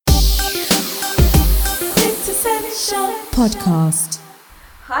Podcast.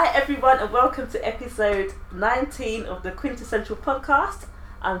 Hi everyone and welcome to episode 19 of the Quintessential Podcast.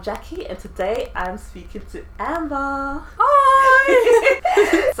 I'm Jacqui and today I'm speaking to Amber.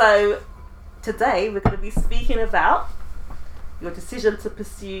 Hi! So today we're going to be speaking about your decision to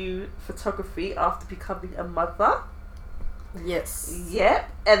pursue photography after becoming a mother. Yes.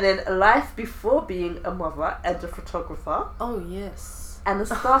 Yep. And then life before being a mother and a photographer. Oh, yes. And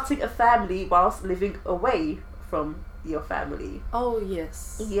starting a family whilst living away from your family. Oh,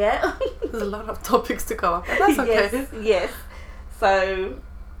 yes. Yeah. There's a lot of topics to cover, but that's okay. Yes. So,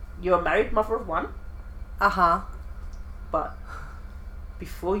 you're a married mother of one. Uh-huh. But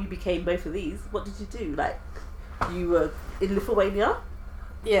before you became both of these, what did you do? Like, you were in Lithuania?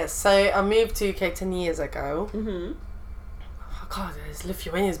 Yes, so I moved to UK 10 years ago. Mm-hmm. Oh, God,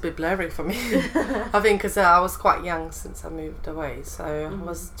 Lithuania is a bit blurry for me. I think because I was quite young since I moved away. So I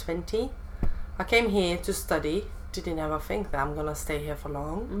was 20. I came here to study. Didn't ever think that I'm going to stay here for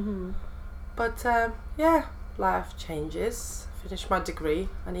long. Mm-hmm. But yeah, life changes. Finished my degree.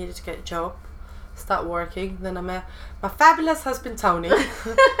 I needed to get a job. Start working. Then I met my fabulous husband Tony.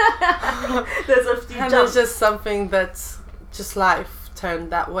 There's a few And jumps. it's just something that just life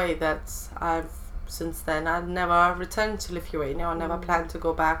turned that way that since then I've never returned to Lithuania. I never planned to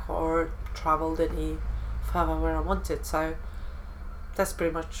go back or traveled any further where I wanted. So that's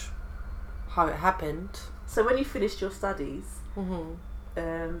pretty much how it happened. So when you finished your studies Mm-hmm.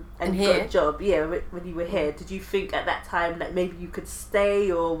 and And you got here? a job, when you were here, did you think at that time that maybe you could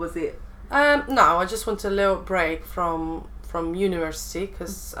stay, or was it? No, I just wanted a little break from university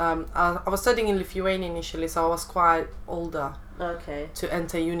because I was studying in Lithuania initially, so I was quite older Okay. to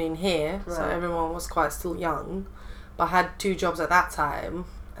enter uni in here. So Right. everyone was quite still young. But I had 2 jobs at that time,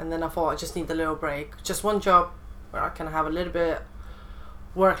 and then I thought I just need a little break. Just one job where I can have a little bit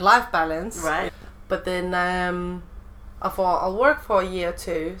work-life balance. Right. But then I thought I'll work for a year or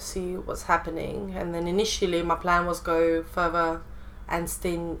 2, see what's happening. And then initially my plan was go further and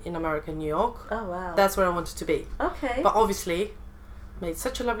stay in America, New York. Oh wow. That's where I wanted to be. Okay. But obviously, made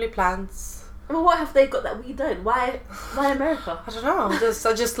such a lovely plans. Well, what have they got that we don't? Why America? I don't know.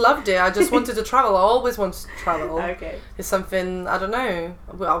 I just loved it. I just wanted to travel. I always wanted to travel. Okay. It's something, I don't know.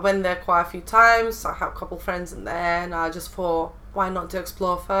 I went there quite a few times. I have a couple friends in there, and I just thought, why not to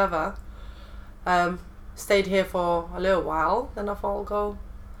explore further? Stayed here for a little while. Then I thought I'll go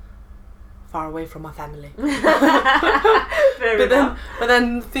far away from my family. Fair enough. But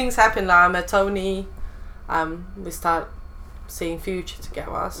then things happen. Like I met Tony. We start seeing future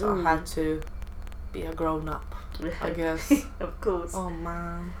together, so I had to be a grown up, I guess. Of course. Oh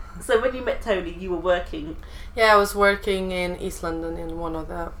man. So when you met Tony, you were working. Yeah, I was working in East London in one of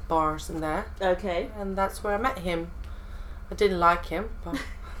the bars in there, Okay. and that's where I met him. I didn't like him, but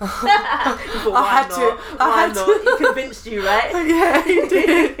You thought, I why had not? to. Why not? He convinced you, right? Yeah, he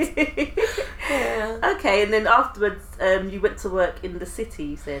did. Yeah. Okay, and then afterwards, you went to work in the city.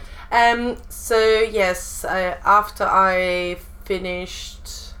 You said. So yes, after I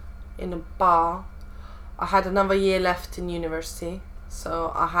finished in a bar, I had another year left in university.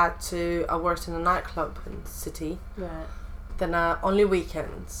 So I worked in a nightclub in the city. Right. Then only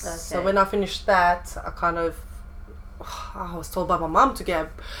weekends. Okay. So when I finished that, I was told by my mum to get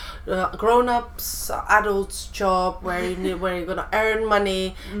a grown-ups, adults job where you're gonna earn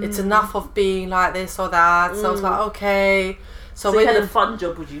money. It's enough of being like this or that. So I was like, okay. So you had a fun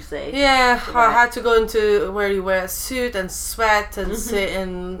job, would you say? Yeah, Right. I had to go into where you wear a suit and sweat and sit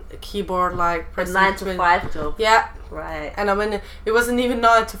in a keyboard like A pressing 9 to between- 5 job. Yeah, Right. and I mean it wasn't even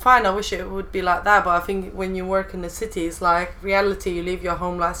 9 to 5. I wish it would be like that, but I think when you work in the city, it's like reality. You leave your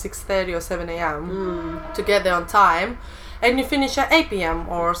home like 6:30 or 7 a.m. to get there on time, and you finish at 8 p.m.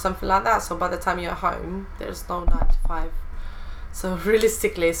 or something like that. So by the time you're home, there's no 9 to 5. So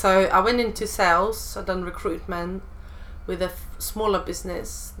realistically, so I went into sales. I done recruitment with a smaller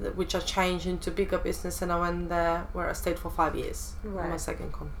business, which I changed into bigger business, and I went there where I stayed for 5 years. Right. My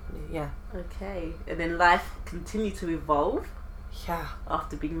second company, yeah. Okay. And then life continued to evolve Yeah,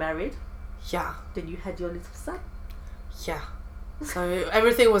 after being married. yeah, Then you had your little son. yeah. So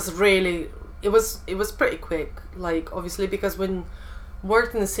everything was really, it was pretty quick. Like obviously because when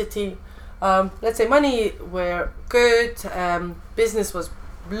worked in the city, let's say money were good, business was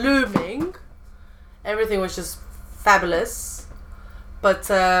blooming, everything was just fabulous. But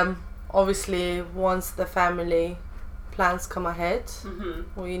obviously once the family plans come ahead,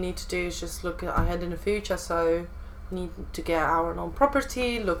 all you need to do is just look ahead in the future. So we need to get our own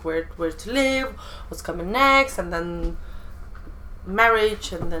property, look where to live, what's coming next, and then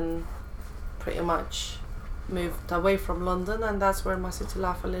marriage, and then pretty much moved away from London, and that's where my city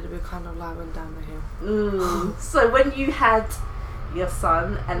life a little bit kind of like went down the hill. So when you had your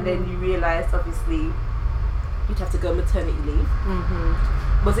son and then you realised obviously you'd have to go maternity leave,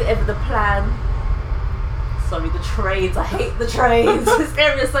 was it ever the plan? Sorry, the trains. I hate the trains. This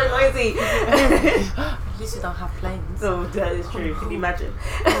area is so noisy. At least you don't have planes. Oh, that is true. Can you imagine?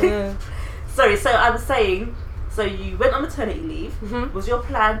 Yeah. Sorry, so I'm saying, so you went on maternity leave. Was your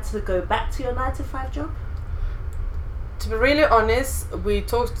plan to go back to your 9-to-5 job? To be really honest, we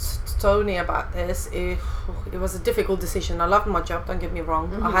talked to Tony about this. It was a difficult decision. I loved my job, don't get me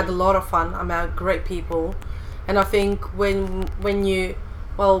wrong. I had a lot of fun. I met great people. And I think when you...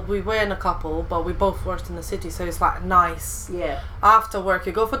 Well, we were in a couple, but we both worked in the city, so it's like nice. Yeah. After work,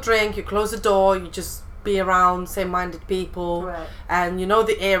 you go for a drink, you close the door, you just be around same-minded people, Right. and you know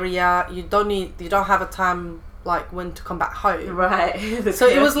the area. You don't have a time like when to come back home. Right. So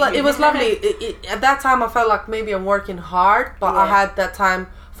it was lovely. At that time, I felt like maybe I'm working hard, but I had that time,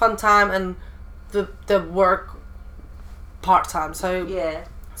 fun time, and the work part time. So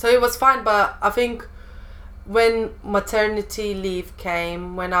so it was fine. But I think when maternity leave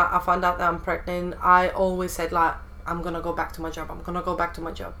came, when I found out that I'm pregnant, I always said like, I'm gonna go back to my job. I'm gonna go back to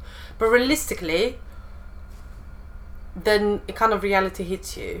my job. But realistically, then it kind of reality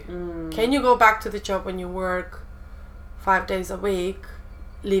hits you. Can you go back to the job when you work 5 days a week,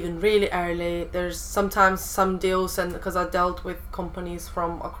 leaving really early? There's sometimes some deals, and because I dealt with companies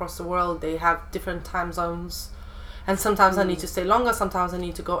from across the world, they have different time zones. And sometimes I need to stay longer, sometimes I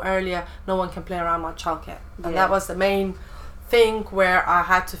need to go earlier. No one can play around my childcare. And that was the main thing where I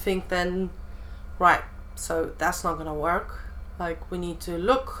had to think then, right, so that's not going to work. Like, we need to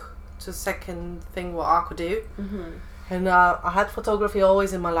look to second thing what I could do. And I had photography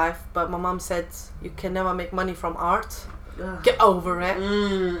always in my life, but my mom said, you can never make money from art. Get over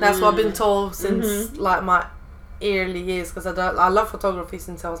it. That's what I've been told since like my early years, because I love photography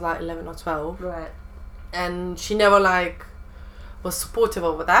since I was like 11 or 12. Right. And she never like was supportive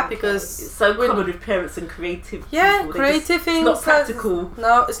over that because it's so common with parents and creative people. Creative things. It's not practical.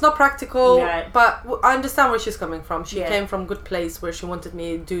 No, it's not practical. Right. But I understand where she's coming from. She came from a good place where she wanted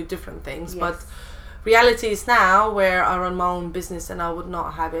me to do different things. But reality is now where I run my own business and I would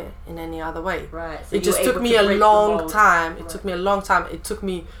not have it in any other way. Right. So it just took me a long time. It took me a long time. It took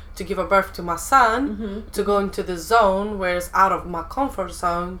me to give a birth to my son, to go into the zone where it's out of my comfort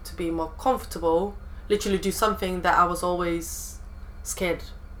zone, to be more comfortable. Literally do something that I was always scared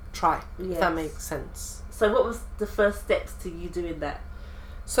try, if that makes sense. So what was the first steps to you doing that?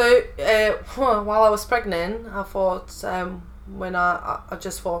 So while I was pregnant, I thought when I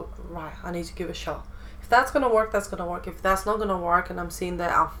just thought, right, I need to give it a shot. If that's gonna work, that's gonna work. If that's not gonna work and I'm seeing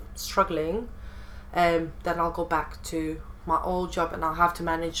that I'm struggling, then I'll go back to my old job and I'll have to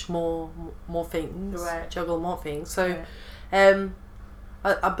manage more things, juggle more things. So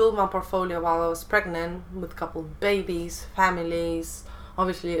I built my portfolio while I was pregnant with a couple of babies, families.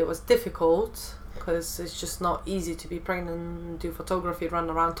 Obviously it was difficult because it's just not easy to be pregnant and do photography, run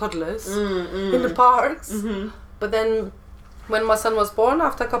around toddlers in the parks. But then when my son was born,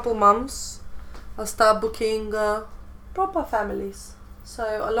 after a couple of months, I started booking proper families.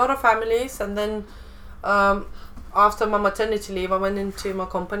 So a lot of families, and then after my maternity leave, I went into my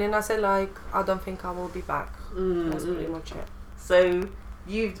company and I said like, I don't think I will be back. That's pretty much it. So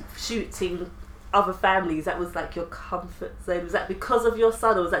you shooting other families, that was like your comfort zone. Was that because of your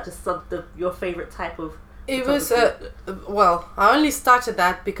son, or was that just your favourite type of It was, well, I only started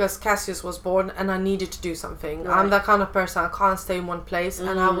that because Cassius was born and I needed to do something. I'm that kind of person, I can't stay in one place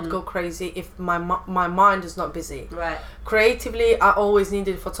and I would go crazy if my mind is not busy. Right. Creatively, I always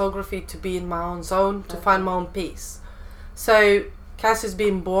needed photography to be in my own zone, to find my own peace. So Cassius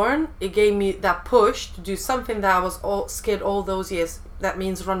being born, it gave me that push to do something that I was scared all those years. That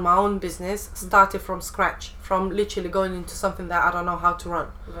means run my own business, started from scratch, from literally going into something that I don't know how to run.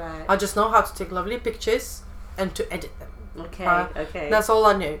 Right. I just know how to take lovely pictures and to edit them. Okay, okay. That's all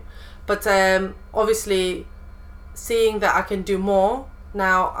I knew. But obviously, seeing that I can do more,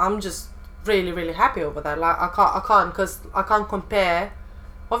 now I'm just really, really happy over that. Like I can't compare.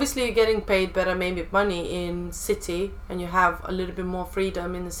 Obviously, you're getting paid better, maybe money in city, and you have a little bit more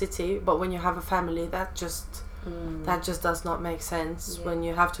freedom in the city. But when you have a family, that just does not make sense. Yeah. When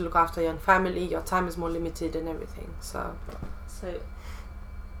you have to look after a young family, your time is more limited and everything. So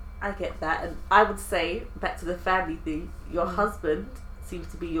I get that, and I would say, back to the family thing, your husband seems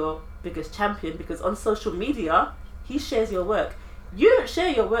to be your biggest champion, because on social media he shares your work. You don't share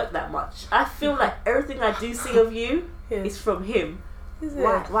your work that much. I feel like everything I do see of you is from him.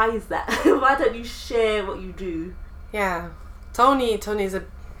 Why is that? Why don't you share what you do? Yeah, Tony is a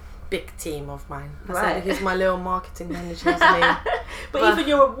big team of mine. Right. He's my little marketing manager. Me. But even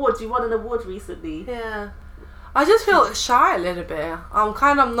your awards, you won an award recently. Yeah. I just feel shy a little bit. I'm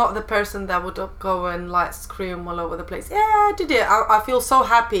kind of not the person that would go and like scream all over the place. Yeah, I did it. I feel so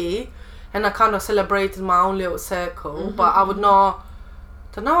happy, and I kind of celebrated my own little circle. But I would not.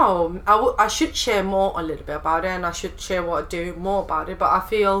 Don't know. I should share more a little bit about it, and I should share what I do more about it. But I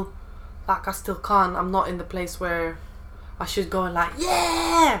feel like I still can't. I'm not in the place where I should go and like,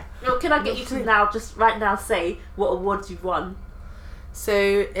 yeah. Well, can I get you to now, just right now, say what awards you've won?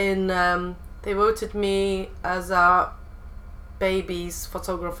 So they voted me as a baby's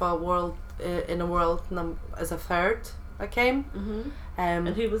photographer world in a world as a third. I came. And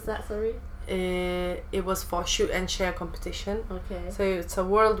who was that? Sorry. It was for shoot and share competition. Okay. So it's a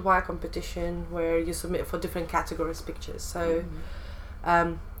worldwide competition where you submit for different categories pictures. So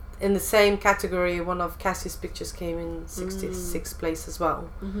in the same category, one of Cassie's pictures came in 66th place as well.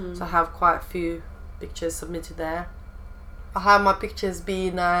 So I have quite a few pictures submitted there. I have my pictures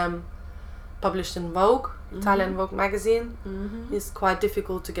being published in Vogue, Italian Vogue magazine. It's quite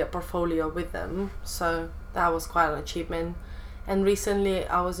difficult to get portfolio with them, so that was quite an achievement. And recently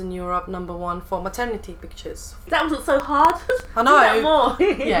I was in Europe #1 for maternity pictures. That wasn't so hard. I know. Do that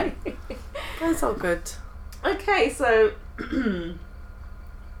more. Yeah. It's all good. Okay, so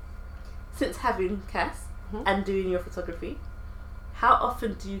since having Cass and doing your photography, how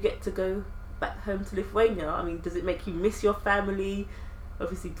often do you get to go back home to Lithuania? I mean, does it make you miss your family?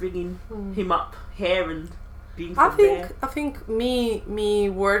 Obviously, bringing him up here and being from there. I think me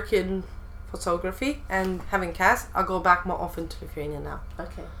working photography and having Cass, I go back more often to Lithuania now.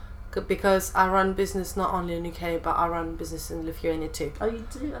 Okay. Because I run business not only in UK, but I run business in Lithuania too. Oh, you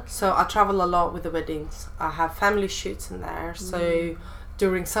do? Okay. So I travel a lot with the weddings. I have family shoots in there. So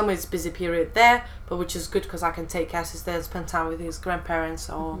during summer it's busy period there, but which is good because I can take Cassius there and spend time with his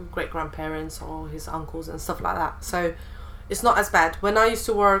grandparents or great grandparents or his uncles and stuff like that. So it's not as bad. When I used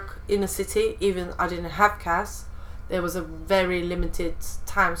to work in a city, even I didn't have Cass, there was a very limited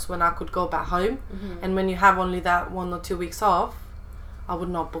times when I could go back home. And when you have only that 1 or 2 weeks off, I would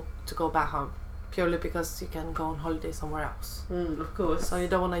not book to go back home, purely because you can go on holiday somewhere else. Of course. So you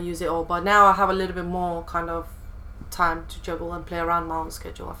don't want to use it all. But now I have a little bit more kind of time to juggle and play around my own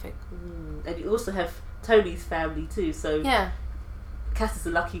schedule, I think. And you also have Tony's family too, so yeah, Cass is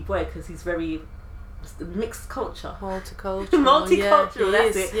a lucky boy because he's very mixed culture. Multicultural,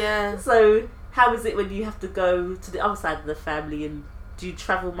 that's it. Yeah. So how is it when you have to go to the other side of the family, and do you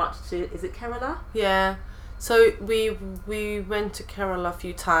travel much to, is it Kerala? Yeah. So we went to Kerala a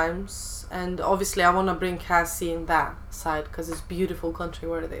few times, and obviously I want to bring Cassie in that side because it's a beautiful country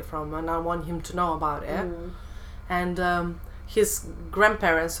where they're from, and I want him to know about it. And his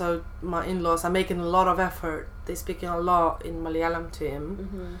grandparents, so my in-laws, are making a lot of effort. They're speaking a lot in Malayalam to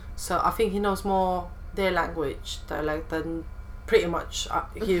him. So I think he knows more their language, dialect, than pretty much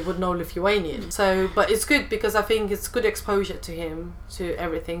he would know Lithuanian. So, but it's good because I think it's good exposure to him, to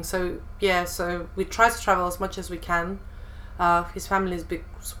everything. So yeah, so we try to travel as much as we can. His family is big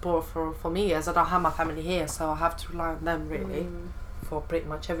support for me, as I don't have my family here, so I have to rely on them really for pretty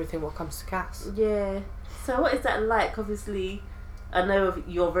much everything what comes to Cass. Yeah. So what is that like? Obviously, I know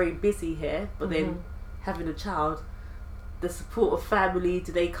you're very busy here, but then having a child, the support of family,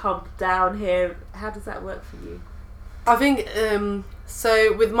 do they come down here? How does that work for you? I think,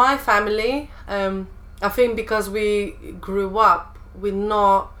 so with my family, I think because we grew up,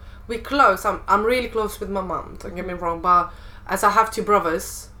 we're close. I'm really close with my mum, don't get me wrong, but as I have 2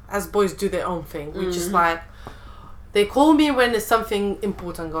 brothers, as boys do their own thing, which is like, they call me when there's something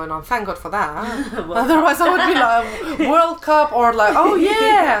important going on. Thank God for that. Otherwise I would be like, World Cup, or like, oh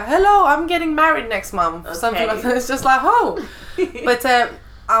yeah, hello, I'm getting married next month. Okay. Something like that. It's just like, oh. But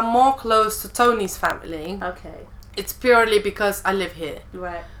I'm more close to Tony's family. Okay. It's purely because I live here.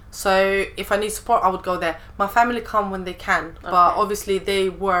 Right. So if I need support, I would go there. My family come when they can, but obviously they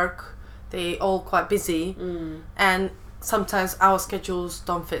work. They all quite busy, and sometimes our schedules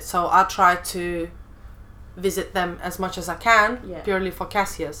don't fit. So I try to visit them as much as I can, purely for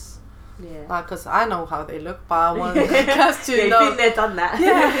Cassius. Yeah. Because I know how they look, but I want Cass to know. They've been there, done that.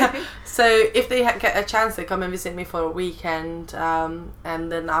 Yeah. So if they get a chance, they come and visit me for a weekend, and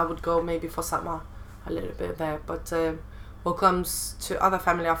then I would go maybe for summer a little bit there. But what comes to other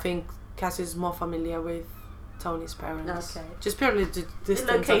family, I think Cassie is more familiar with Tony's parents. Okay. Just purely the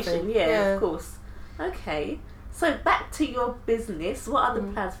distance. The location, yeah, of course. Okay. So back to your business. What are the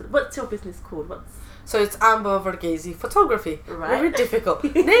plans for? What's your business called? So it's Amber Verghese Photography. Right. Very difficult.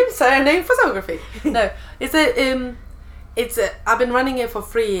 Name, surname, photography. No, it's I've been running it for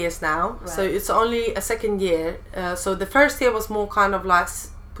 3 years now. Right. So it's only a second year. So the first year was more kind of like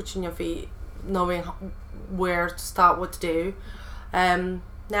pushing your feet, knowing where to start, what to do.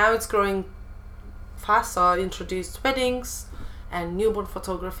 Now it's growing fast, so I introduced weddings and newborn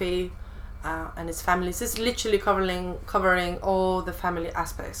photography, and its families. It's literally covering all the family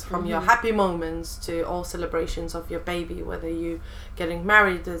aspects, from your happy moments to all celebrations of your baby, whether you getting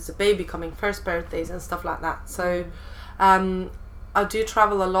married, there's a baby coming, first birthdays and stuff like that. So I do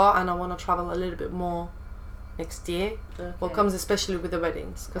travel a lot, and I want to travel a little bit more next year. What comes especially with the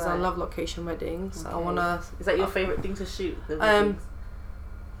weddings, because I love location weddings. I want to. Is that your favourite thing to shoot? The weddings?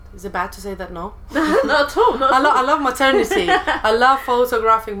 Is it bad to say that? No. Not at all. I love maternity. I love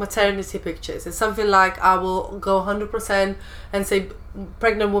photographing maternity pictures. It's something like I will go 100% and say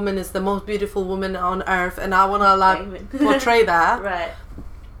pregnant woman is the most beautiful woman on earth, and I want to like portray that. Right.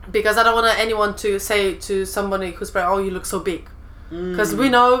 Because I don't want anyone to say to somebody who's pregnant, oh, you look so big. Because we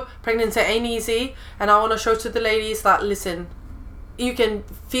know pregnancy ain't easy, and I want to show to the ladies that, listen, you can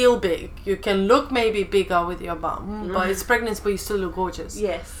feel big, you can look maybe bigger with your bum, but it's pregnancy, but you still look gorgeous.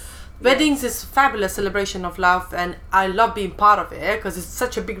 Yes. Weddings is fabulous celebration of love, and I love being part of it because it's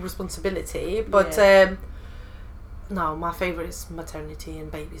such a big responsibility. But no, my favorite is maternity and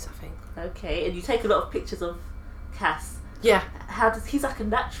babies, I think. Okay, and you take a lot of pictures of Cass. Yeah. How does he's like a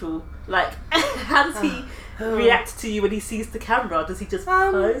natural? Like, how does he react to you when he sees the camera? Does he just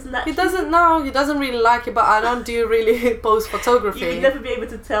pose naturally? He doesn't. No, he doesn't really like it. But I don't do really pose photography. You'd never be able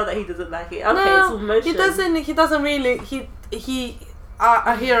to tell that he doesn't like it. Okay, no, it's all motion. He doesn't really. He.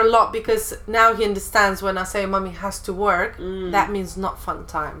 I hear a lot, because now he understands when I say mummy has to work, that means not fun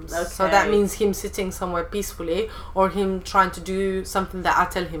times. Okay. So that means him sitting somewhere peacefully, or him trying to do something that I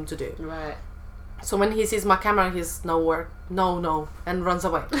tell him to do. Right. So when he sees my camera, he's no work, no, and runs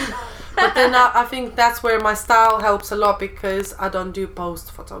away. But then I think that's where my style helps a lot, because I don't do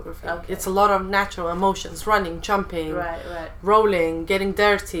post photography. Okay. It's a lot of natural emotions, running, jumping, rolling, getting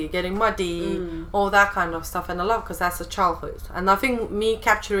dirty, getting muddy, all that kind of stuff. And I love, because that's a childhood. And I think me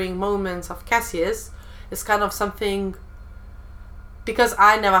capturing moments of Cassius is kind of something, because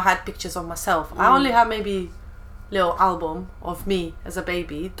I never had pictures of myself. I only have maybe little album of me as a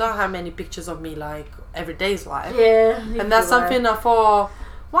baby. Don't have many pictures of me like everyday's life. Yeah. And that's something I thought,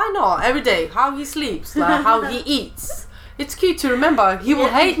 why not? Every day, how he sleeps, like how he eats. It's cute to remember. He will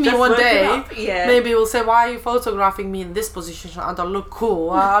hate me one day. Yeah. Maybe he will say, why are you photographing me in this position? I don't look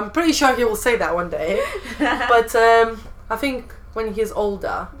cool. I'm pretty sure he will say that one day. But I think when he's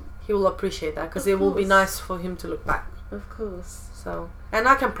older, he will appreciate that, because it will be nice for him to look back. Of course. So, and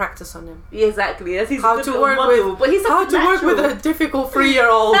I can practice on him. Yeah, exactly. He's how to work model, but he's how to work with a difficult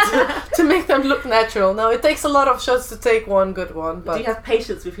 3-year-old to make them look natural. Now it takes a lot of shots to take one good one. But do you have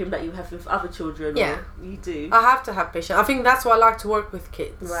patience with him that you have with other children? Yeah, you do. I have to have patience. I think that's why I like to work with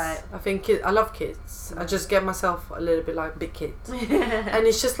kids. Right. I think I love kids. I just get myself a little bit like big kids, and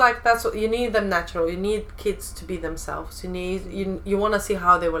it's just like that's what you need. Them natural. You need kids to be themselves. You want to see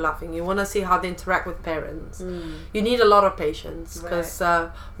how they were laughing. You want to see how they interact with parents. You need a lot of patience, because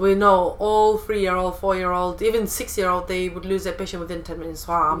we know all 3-year-old, 4-year-old, even 6-year-old, they would lose their patience within 10 minutes.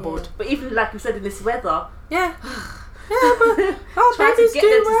 So I'm bored. But even like you said, in this weather, but our babies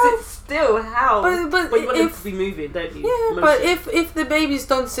do well. To sit still, how? But you want them to be moving, don't you? Yeah, but if the babies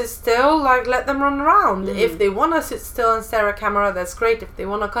don't sit still, like, let them run around. If they want to sit still and stare at a camera, that's great. If they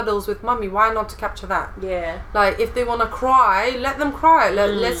want to cuddles with mummy, why not to capture that? Yeah. Like, if they want to cry, let them cry.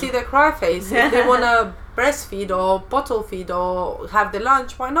 Let's see their cry face. If they want to breastfeed or bottle feed or have their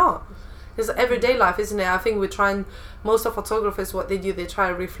lunch, why not? It's everyday life, isn't it? I think we're trying, most of photographers, what they do, they try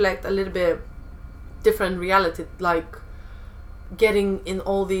to reflect a little bit different reality, like getting in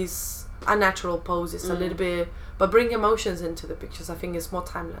all these unnatural poses a little bit, but bring emotions into the pictures. I think is more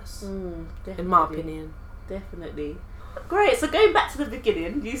timeless, in my opinion. Definitely. Great. So going back to the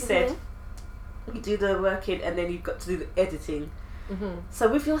beginning, you said you do the working and then you've got to do the editing. So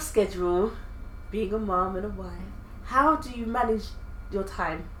with your schedule, being a mom and a wife, how do you manage your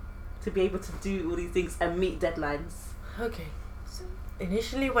time to be able to do all these things and meet deadlines? Okay. So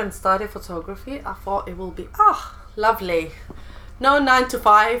initially when I started photography, I thought it will be lovely. No 9 to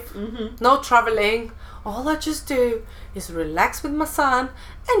 5, no traveling. All I just do is relax with my son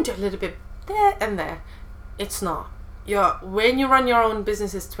and do a little bit there and there. It's not. When you run your own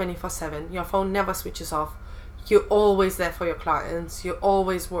business, it's 24/7. Your phone never switches off. You're always there for your clients. You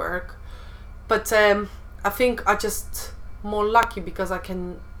always work. But I think I just more lucky because I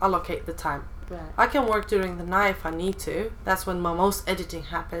can allocate the time. Right. I can work during the night if I need to. That's when my most editing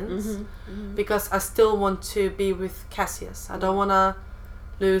happens. Because I still want to be with Cassius. I don't want to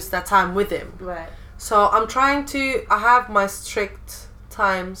lose that time with him. Right. So I'm trying to, I have my strict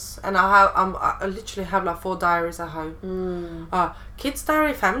times, and I literally have like 4 diaries at home. Kids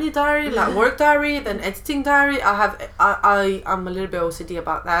diary, family diary, like work diary, then editing diary. I'm a little bit OCD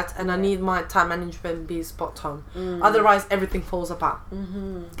about that, and I need my time management be spot on. Otherwise everything falls apart.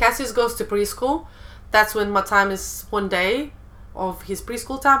 Cassius goes to preschool. That's when my time is one day of his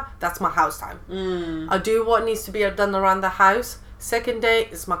preschool time. That's my house time. I do what needs to be done around the house. Second day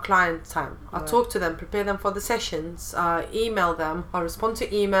is my client time. I talk to them, prepare them for the sessions, email them, I respond to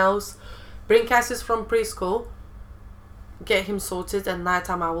emails, bring Cassius from preschool, get him sorted, and night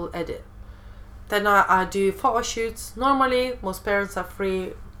time I will edit. Then I do photo shoots. Normally most parents are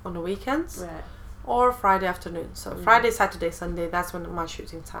free on the weekends or Friday afternoon. So Friday, Saturday, Sunday, that's when my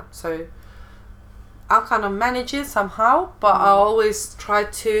shooting time. So I'll kind of manage it somehow, but I always try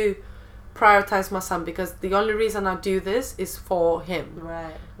to prioritize my son, because the only reason I do this is for him.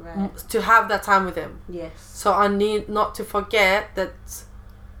 To have that time with him. Yes. So I need not to forget that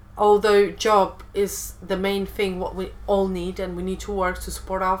although job is the main thing what we all need, and we need to work to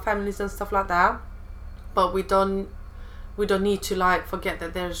support our families and stuff like that, but we don't need to like forget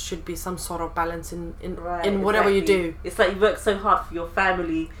that there should be some sort of balance in whatever you do. It's like you work so hard for your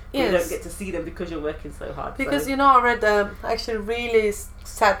family, but you don't get to see them because you're working so hard. Because I read actually really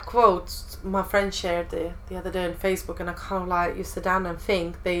sad quotes my friend shared the other day on Facebook, and I kind of like, you sit down and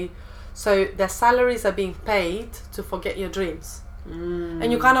think so their salaries are being paid to forget your dreams.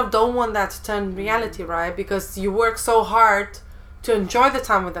 And you kind of don't want that to turn reality, right? Because you work so hard to enjoy the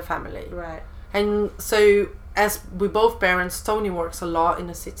time with the family. And so as we both parents, Tony works a lot in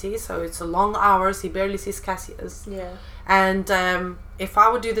the city, so it's a long hours. He barely sees Cassius. And if I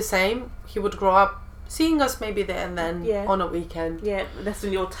would do the same, he would grow up seeing us maybe there and then on a weekend. That's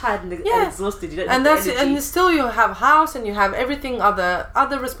when you're tired and exhausted. You don't and have that's and still you have house and you have everything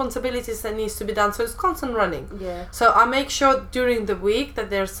other responsibilities that needs to be done. So it's constant running. So I make sure during the week that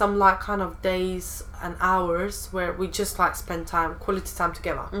there's some like kind of days and hours where we just like spend quality time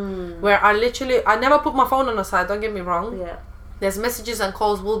together. Where I never put my phone on the side. Don't get me wrong. There's messages and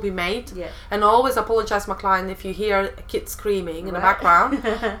calls will be made. And I always apologize to my client if you hear a kid screaming in the background.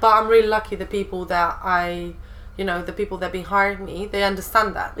 But I'm really lucky the people that the people that been hiring me, they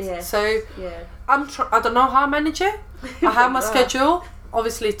understand that. So I don't know how I manage it. I have my schedule.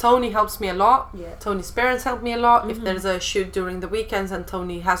 Obviously Tony helps me a lot. Tony's parents help me a lot. If there's a shoot during the weekends and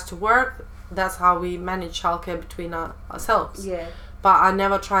Tony has to work, that's how we manage childcare between ourselves. But I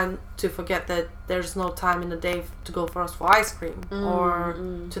never try to forget that there's no time in the day to go for us for ice cream or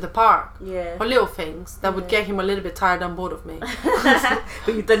to the park or little things that would get him a little bit tired and bored of me.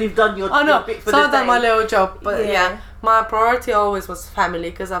 But you've done your bit for the day. I've done my little job, but my priority always was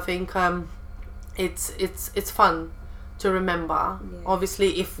family, because I think it's fun to remember.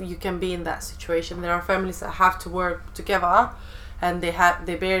 Obviously, if you can be in that situation, there are families that have to work together. And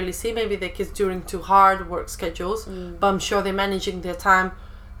they barely see maybe their kids during too hard work schedules, but I'm sure they're managing their time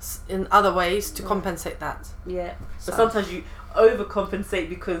in other ways to compensate that. But sometimes you overcompensate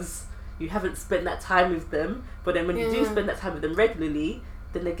because you haven't spent that time with them. But then when you do spend that time with them regularly,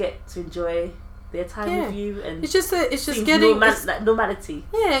 then they get to enjoy their time with you, and it's just getting that normality.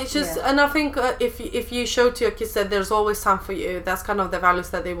 It's just, and I think if you show to your kids that there's always time for you, that's kind of the values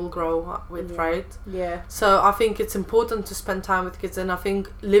that they will grow up with, right? So I think it's important to spend time with kids, and I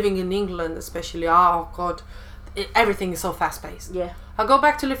think living in England especially, everything is so fast paced. I go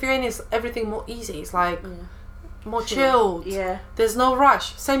back to Lithuania, it's everything more easy. It's like more chilled. There's no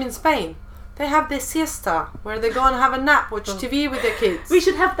rush. Same in Spain. They have their siesta where they go and have a nap, watch TV with their kids. We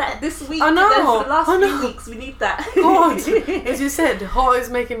should have that this week. I know. For the last few weeks, we need that. God, as you said, hot is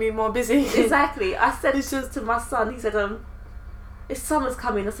making me more busy. Exactly. I said to my son. He said, "If summer's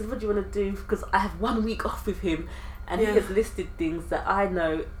coming," I said, "What do you want to do?" Because I have 1 week off with him, and he has listed things that I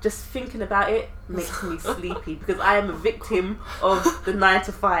know. Just thinking about it makes me sleepy, because I am a victim of the 9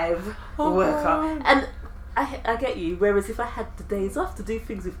 to 5 worker. God. And I get you. Whereas if I had the days off to do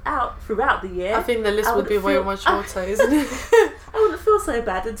things throughout the year, I think the list would be way much shorter, isn't it? I wouldn't feel so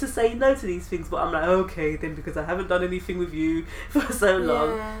bad and to say no to these things, but I'm like, okay then, because I haven't done anything with you for so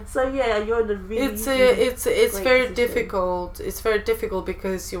long. So you're in a really it's very difficult. It's very difficult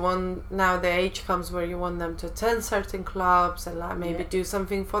because now the age comes where you want them to attend certain clubs and like maybe do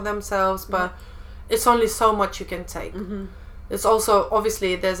something for themselves, but it's only so much you can take. It's also,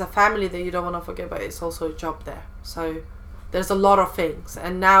 obviously, there's a family that you don't want to forget, but it's also a job there. So there's a lot of things.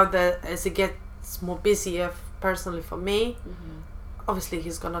 And now that as it gets more busier personally for me, obviously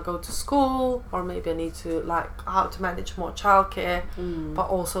he's going to go to school, or maybe I need to how to manage more childcare, but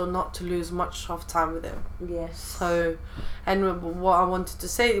also not to lose much of time with him. So, and what I wanted to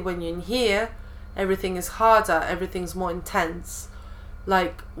say, when you're in here, everything is harder, everything's more intense.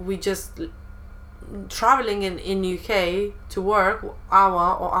 like we just traveling in UK to work,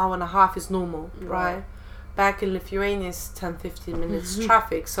 hour or hour and a half is normal, right? Back in Lithuania is 10-15 minutes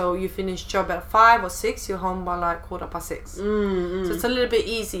traffic, so you finish job at 5 or 6, you're home by like 6:15. So it's a little bit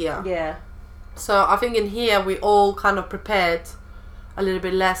easier. Yeah. So I think in here we all kind of prepared a little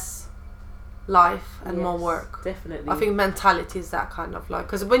bit less life and more work. Definitely. I think mentality is that kind of like,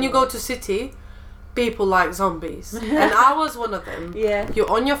 because when you go to city, people like zombies, and I was one of them. Yeah. You're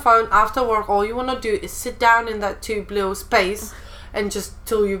on your phone after work, all you want to do is sit down in that 2 blue space and just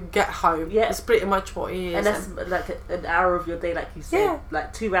till you get home. Yeah. It's pretty much what it is. And that's like an hour of your day, like you said. Yeah.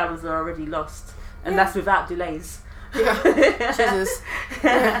 Like 2 hours are already lost. And that's without delays. Yeah. Jesus.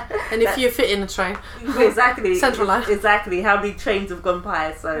 Yeah. And if you fit in a train. Exactly. Central line. Exactly. How many trains have gone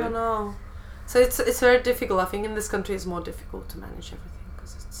by, so. I know. So it's very difficult. I think in this country it's more difficult to manage everything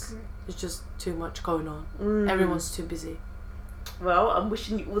because it's just too much going on. Everyone's too busy. Well, I'm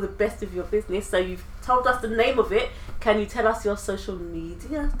wishing you all the best with your business. So you've told us the name of it. Can you tell us your social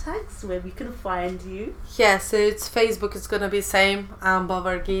media tags where we can find you? Yeah, so it's Facebook. It's gonna be same. Amber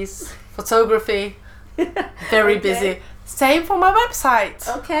Varghese photography. Very busy. Same for my website.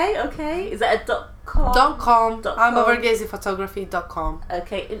 Okay. Is that a .com? .com. AmberVarghesephotography.com.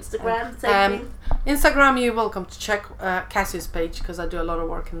 Okay, Instagram, same thing. Instagram, you're welcome to check Cassius page because I do a lot of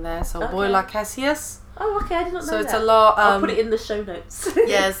work in there. So Boy Like Cassius. Oh, okay, I did not know that. So it's a lot. I'll put it in the show notes.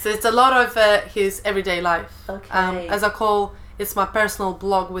 Yes, it's a lot of his everyday life. Okay. As I call, it's my personal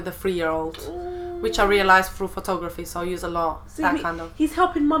blog with a 3-year-old, which I realised through photography. So I use a lot kind of. He's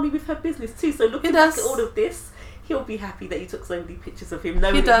helping mummy with her business too. So looking back at all of this, he'll be happy that you took so many pictures of him.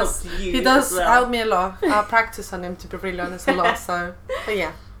 Knowing He does. It helps you. He does as well. help me a lot. I practice on him, to be really honest, a lot. So, but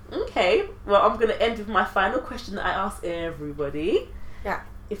yeah. Okay. Well, I'm going to end with my final question that I ask everybody. Yeah.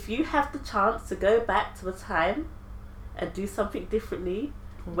 If you have the chance to go back to a time and do something differently,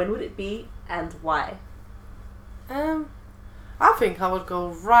 when would it be and why? I think I would go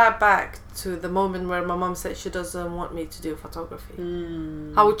right back to the moment where my mum said she doesn't want me to do photography.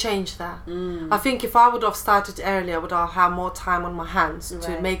 I would change that. I think if I would have started earlier, I would have had more time on my hands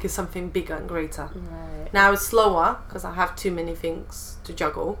to make it something bigger and greater. Right. Now it's slower because I have too many things to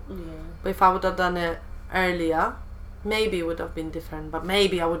juggle. Yeah. But if I would have done it earlier, maybe it would have been different. But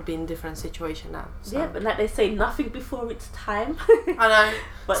maybe I would be in a different situation now. So. Yeah, but like they say, nothing before it's time. I know.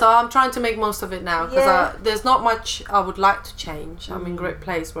 But so I'm trying to make most of it now because there's not much I would like to change. I'm in a great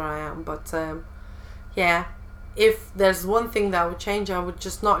place where I am. But yeah, if there's one thing that I would change, I would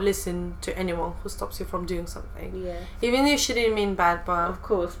just not listen to anyone who stops you from doing something. Yeah. Even if she didn't mean bad, but of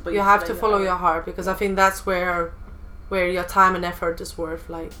course, but you have to follow your heart because I think that's where your time and effort is worth.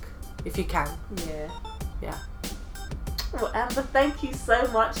 Like, if you can. Yeah. Well, Amber, thank you so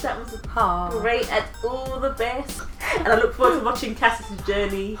much. That was great and all the best. And I look forward to watching Cassie's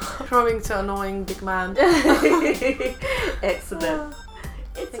journey. Growing to annoying big man. Excellent.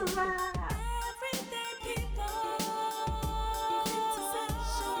 It's a wrap.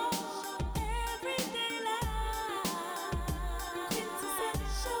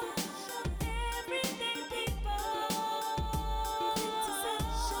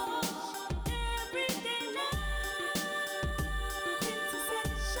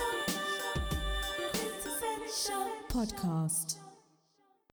 Podcast.